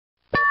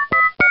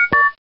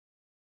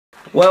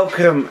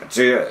Welcome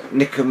to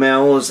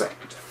NickeRMel's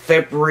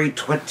February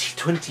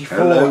 2024.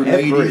 Hello,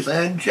 ladies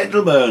and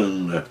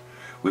gentlemen.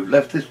 We've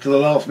left this to the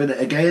last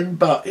minute again,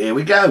 but here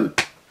we go.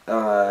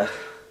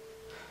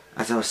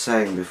 As I was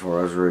saying before,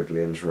 I was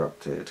rudely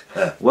interrupted.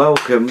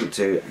 Welcome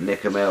to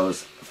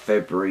NickeRMel's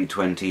February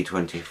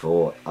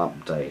 2024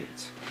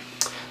 update.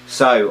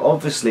 So,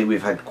 obviously,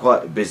 we've had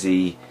quite a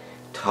busy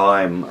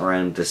time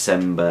around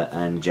December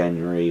and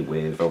January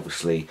with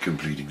obviously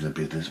completing The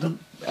Businessman.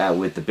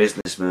 With The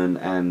Businessman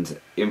and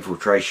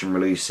Infiltration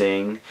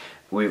releasing.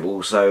 We've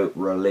also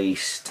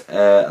released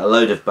a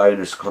load of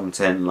bonus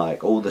content,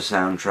 like all the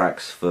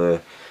soundtracks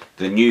for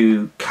the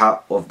new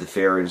cut of The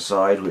Fear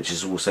Inside, which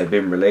has also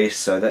been released.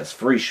 So that's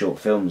 3 short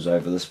films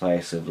over the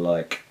space of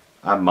like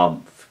a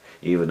month,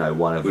 even though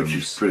one of them, which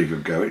is pretty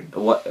good going.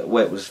 Well,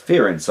 it was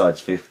Fear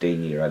Inside's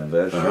 15-year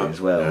anniversary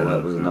as well.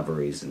 That was another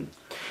reason.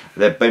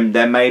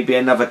 There may be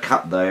another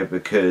cut though,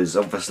 because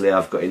obviously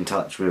I've got in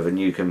touch with a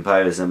new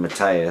composer,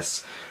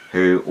 Matthias,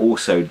 who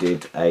also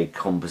did a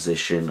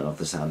composition of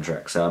the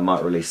soundtrack, so I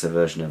might release a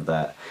version of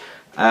that.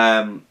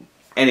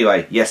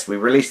 Anyway, yes, we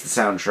released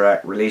the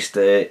soundtrack, released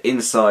the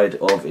inside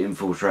of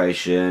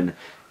Infiltration,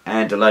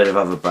 and a load of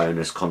other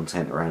bonus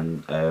content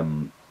around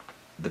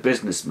The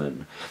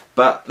Businessman.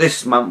 But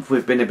this month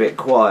we've been a bit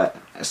quiet,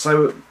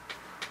 so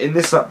in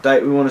this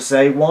update we want to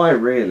say why,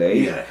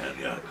 really. Yeah.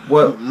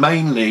 Well,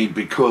 mainly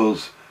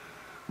because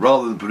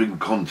rather than putting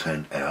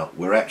content out,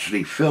 we're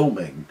actually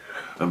filming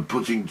and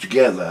putting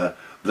together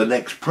the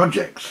next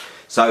projects.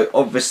 So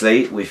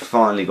obviously we've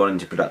finally gone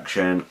into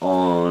production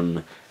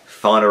on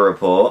Final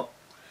Report,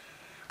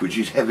 which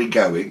is heavy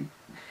going.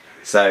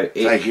 So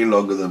taking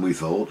longer than we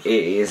thought.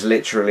 It is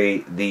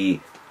literally the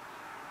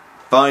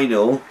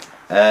final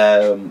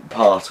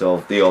part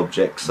of the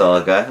Object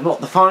Saga,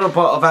 not the final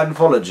part of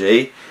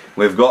Anthology.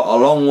 We've got a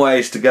long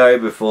ways to go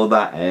before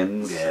that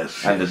ends.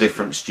 Yes. And a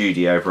different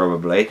studio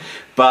probably,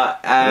 but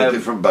a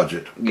different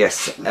budget.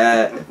 Yes,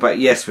 but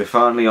yes, we're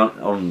finally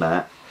on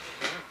that.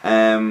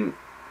 And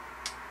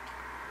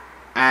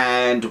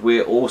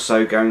we're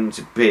also going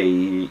to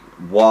be,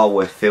 while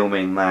we're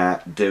filming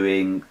that,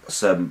 doing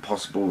some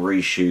possible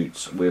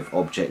reshoots with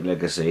Object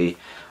Legacy.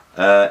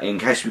 In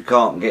case we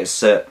can't get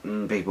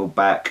certain people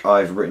back,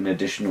 I've written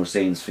additional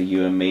scenes for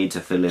you and me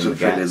to fill in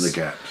the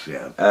gaps.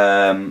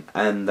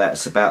 And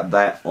that's about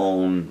that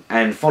on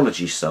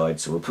Anthology side,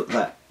 so we'll put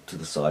that to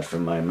the side for a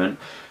moment.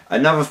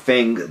 Another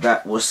thing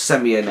that was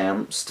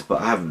semi-announced, but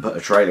I haven't put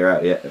a trailer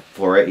out yet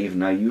for it, even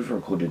though you've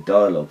recorded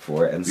dialogue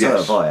for it, and so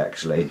have I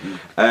actually,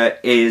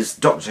 is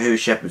Doctor Who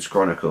Shepherd's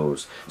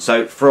Chronicles.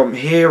 So from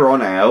here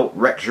on out,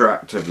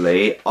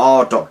 retroactively,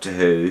 our Doctor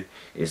Who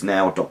is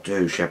now Doctor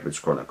Who Shepherd's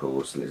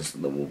Chronicles.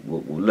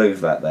 We'll leave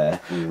that there.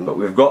 But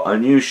we've got a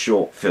new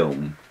short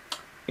film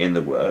in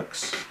the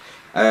works.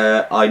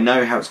 I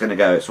know how it's going to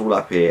go. It's all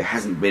up here. It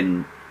hasn't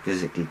been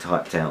physically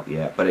typed out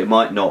yet, but it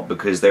might not,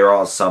 because there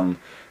are some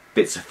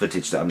bits of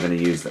footage that I'm going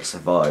to use that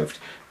survived.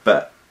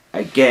 But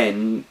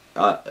again,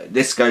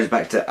 this goes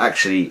back to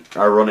actually,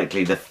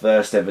 ironically, the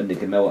first ever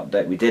NickeRMel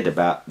update we did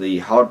about the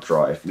hard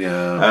drive.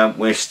 Yeah.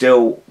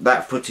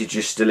 That footage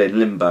is still in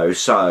limbo,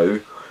 so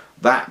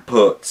that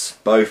puts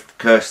both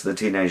Curse of the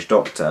Teenage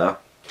Doctor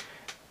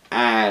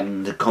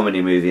and the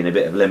comedy movie in a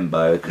bit of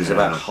limbo, because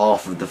about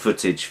half of the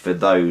footage for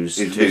those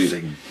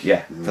missing.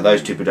 For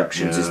those two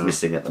productions is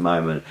missing at the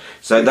moment.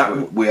 So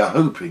that we are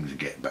hoping to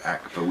get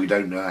back, but we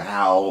don't know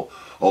how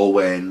or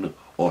when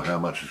or how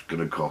much it's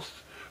going to cost.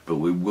 But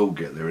we will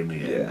get there in the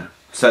end. Yeah.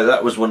 So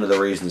that was one of the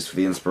reasons for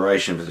the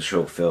inspiration for the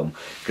short film,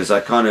 because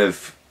I kind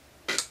of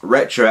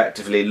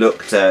retroactively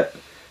looked at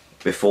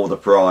Before the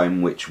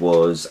Prime, which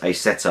was a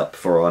setup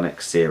for our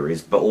next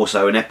series, but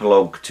also an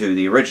epilogue to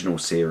the original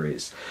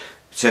series,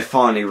 to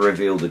finally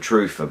reveal the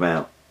truth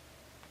about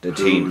the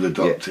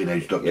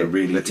Teenage Doctor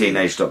really the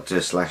Teenage Doctor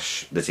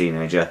 / the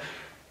teenager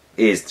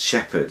is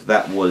Shepherd.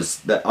 That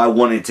I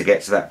wanted to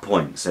get to that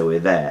point, so we're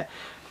there.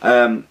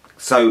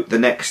 So the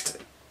next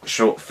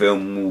short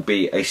film will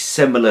be a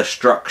similar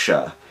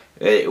structure.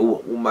 It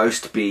will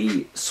almost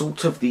be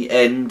sort of the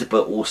end,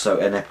 but also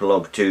an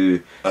epilogue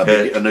to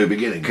a new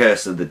beginning,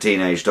 Curse of the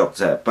Teenage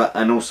Doctor,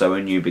 and also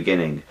a new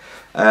beginning.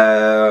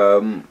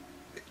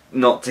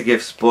 Not to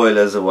give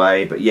spoilers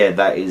away, but yeah,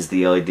 that is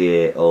the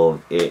idea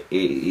of it.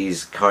 It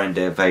is kind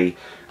of a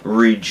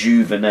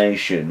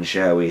rejuvenation,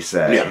 shall we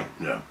say?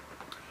 Yeah.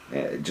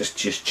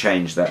 Just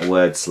change that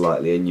word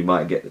slightly, and you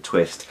might get the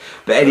twist.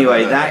 But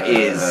anyway, that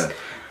is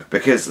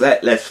because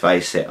let's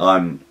face it,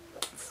 I'm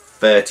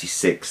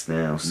 36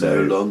 now,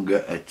 so no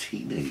longer a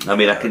teenager. I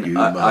mean,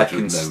 I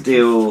can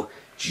still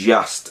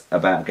just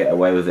about get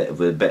away with it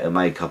with a bit of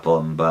makeup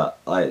on, but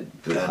I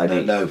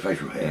need no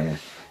facial hair. Yeah.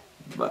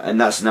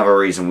 And that's another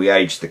reason we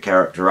aged the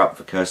character up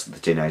for Curse of the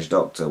Teenage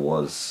Doctor,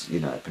 was, you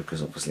know,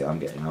 because obviously I'm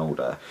getting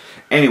older.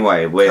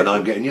 Anyway, and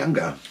I'm getting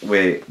younger.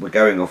 We're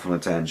going off on a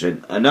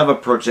tangent. Another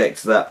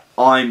project that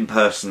I'm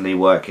personally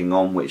working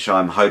on, which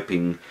I'm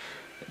hoping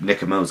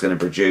NickeRMel's going to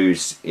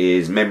produce,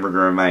 is Memory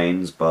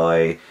Remains,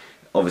 by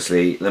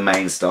obviously the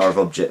main star of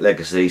Object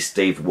Legacy,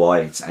 Steve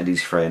White, and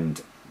his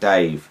friend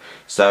Dave.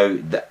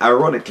 So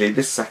ironically,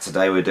 this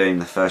Saturday we're doing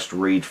the first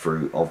read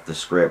through of the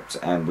script,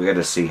 and we're going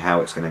to see how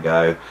it's going to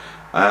go.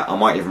 I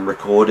might even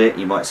record it.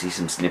 You might see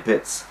some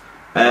snippets.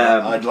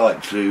 I'd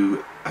like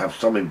to have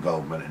some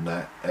involvement in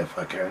that if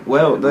I can.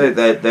 Well,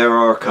 there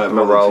are a couple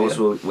of roles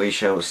we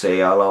shall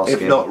see. I'll ask him.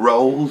 If not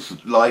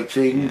roles,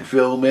 lighting,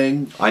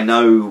 filming. I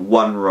know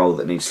one role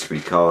that needs to be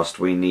cast.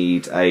 We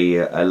need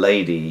a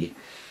lady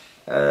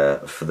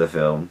for the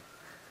film.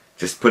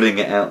 Just putting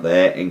it out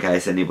there in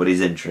case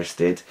anybody's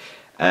interested.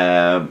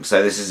 So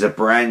this is a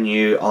brand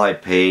new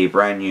IP,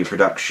 brand new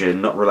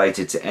production, not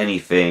related to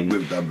anything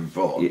we've done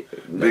before,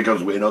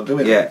 because we're not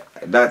doing it. Yeah,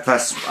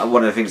 that's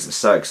one of the things that's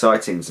so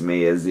exciting to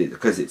me, is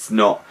because it's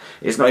not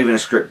even a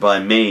script by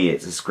me.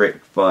 It's a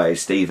script by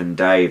Steve and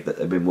Dave that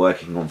they've been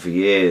working on for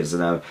years.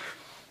 And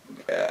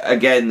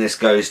again, this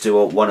goes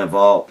to one of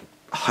our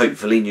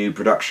hopefully new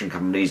production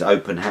companies,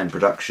 Open Hand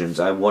Productions.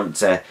 I want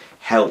to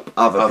help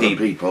other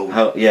people.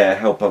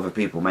 Help other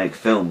people make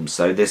films.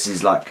 So this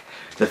is like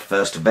the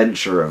first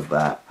venture of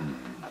that.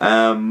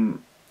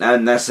 And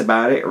that's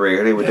about it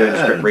really. We're doing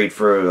a script read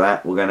through of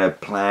that. We're going to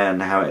plan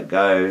how it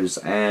goes,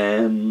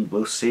 and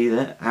we'll see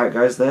how it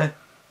goes there.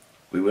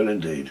 We will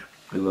indeed.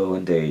 We will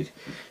indeed.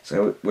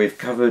 So we've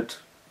covered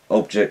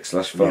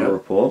Object/File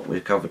Report,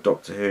 we've covered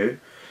Doctor Who,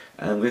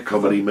 and we've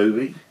covered comedy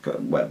movie.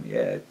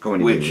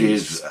 Comedy which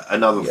movies. Is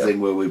another thing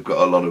where we've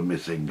got a lot of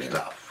missing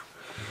stuff.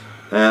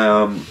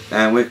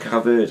 And we've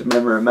covered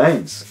Memory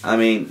Remains. I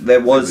mean, there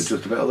was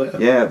just about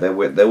there. Yeah,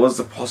 there was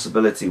the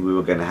possibility we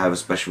were going to have a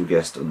special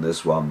guest on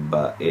this one,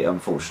 but it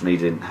unfortunately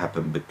didn't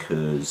happen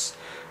because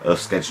of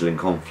scheduling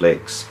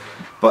conflicts.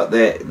 But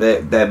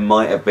there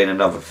might have been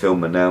another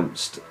film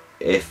announced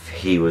if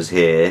he was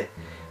here.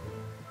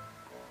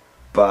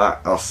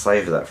 But I'll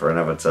save that for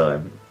another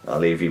time. I'll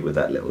leave you with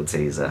that little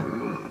teaser.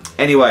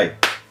 Anyway,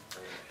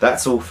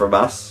 that's all from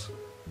us.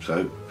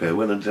 So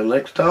farewell until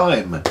next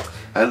time.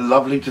 And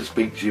lovely to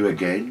speak to you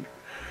again.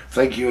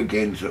 Thank you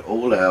again to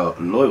all our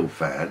loyal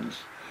fans,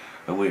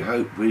 and we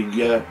hope we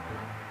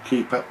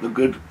keep up the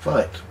good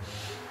fight.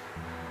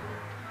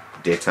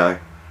 Ditto.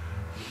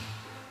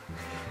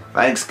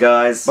 Thanks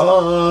guys.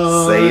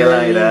 Bye. See you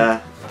later.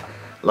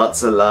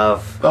 Lots of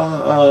love.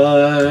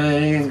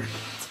 Bye.